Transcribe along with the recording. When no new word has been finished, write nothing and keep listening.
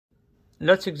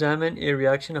Let's examine a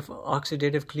reaction of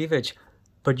oxidative cleavage,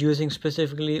 but using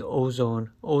specifically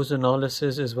ozone.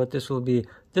 Ozonolysis is what this will be.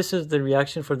 This is the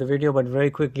reaction for the video, but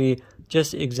very quickly,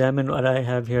 just examine what I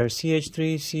have here.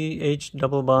 CH3, CH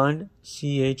double bond,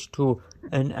 CH2.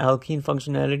 And alkene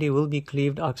functionality will be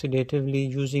cleaved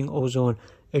oxidatively using ozone.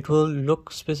 It will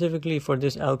look specifically for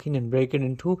this alkene and break it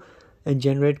in two and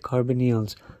generate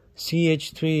carbonyls.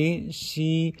 CH3,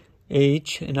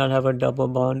 CH, and I'll have a double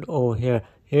bond O here.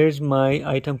 Here's my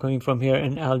item coming from here,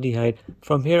 an aldehyde.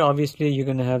 From here, obviously, you're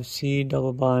going to have C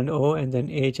double bond O and then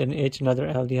H and H, another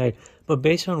aldehyde. But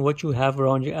based on what you have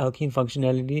around your alkene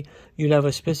functionality, you'll have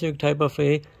a specific type of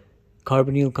a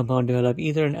carbonyl compound develop,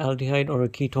 either an aldehyde or a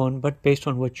ketone, but based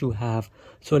on what you have.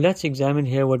 So let's examine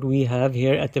here what we have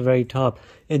here at the very top.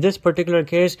 In this particular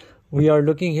case, we are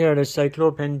looking here at a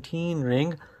cyclopentene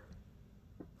ring,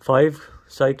 5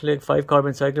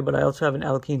 carbon cyclic, but I also have an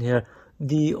alkene here.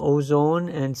 The ozone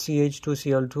and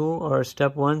CH2Cl2 are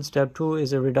step 1. Step 2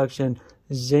 is a reduction,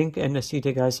 zinc and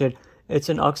acetic acid. It's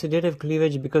an oxidative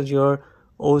cleavage because your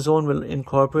ozone will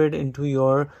incorporate into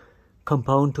your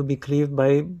compound to be cleaved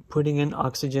by putting in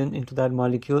oxygen into that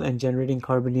molecule and generating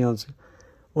carbonyls.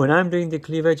 When I'm doing the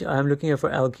cleavage, I'm looking here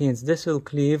for alkenes. This will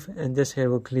cleave and this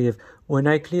here will cleave. When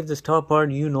I cleave this top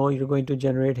part, you know you're going to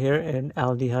generate here an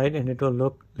aldehyde and it will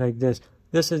look like this.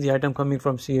 This is the item coming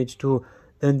from CH2.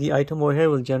 Then the item over here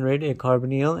will generate a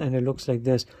carbonyl and it looks like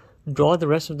this. Draw the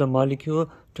rest of the molecule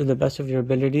to the best of your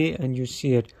ability and you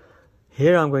see it.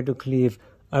 Here I'm going to cleave.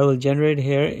 I will generate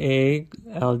here a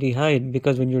aldehyde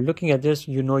because when you're looking at this,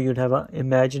 you know you'd have an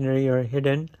imaginary or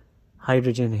hidden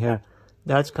hydrogen here.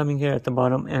 That's coming here at the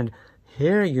bottom, and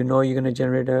here you know you're going to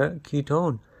generate a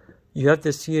ketone. You have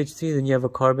this CH3, then you have a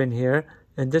carbon here,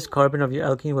 and this carbon of your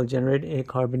alkene will generate a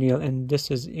carbonyl, and this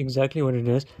is exactly what it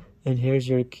is. And here's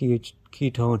your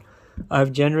ketone.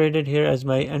 I've generated here as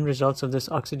my end results of this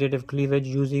oxidative cleavage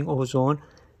using ozone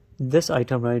this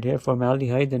item right here,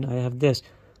 formaldehyde. Then I have this.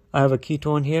 I have a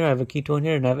ketone here, I have a ketone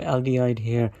here, and I have aldehyde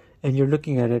here. And you're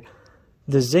looking at it.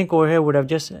 The zinc over here would have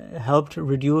just helped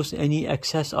reduce any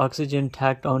excess oxygen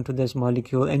tacked onto this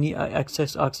molecule. Any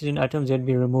excess oxygen atoms that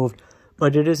be removed.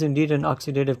 But it is indeed an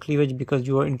oxidative cleavage because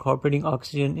you are incorporating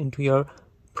oxygen into your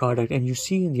product. And you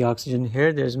see the oxygen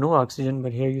here. There's no oxygen,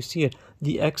 but here you see it.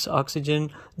 The excess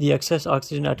oxygen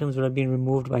atoms would have been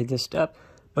removed by this step.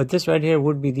 But this right here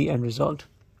would be the end result.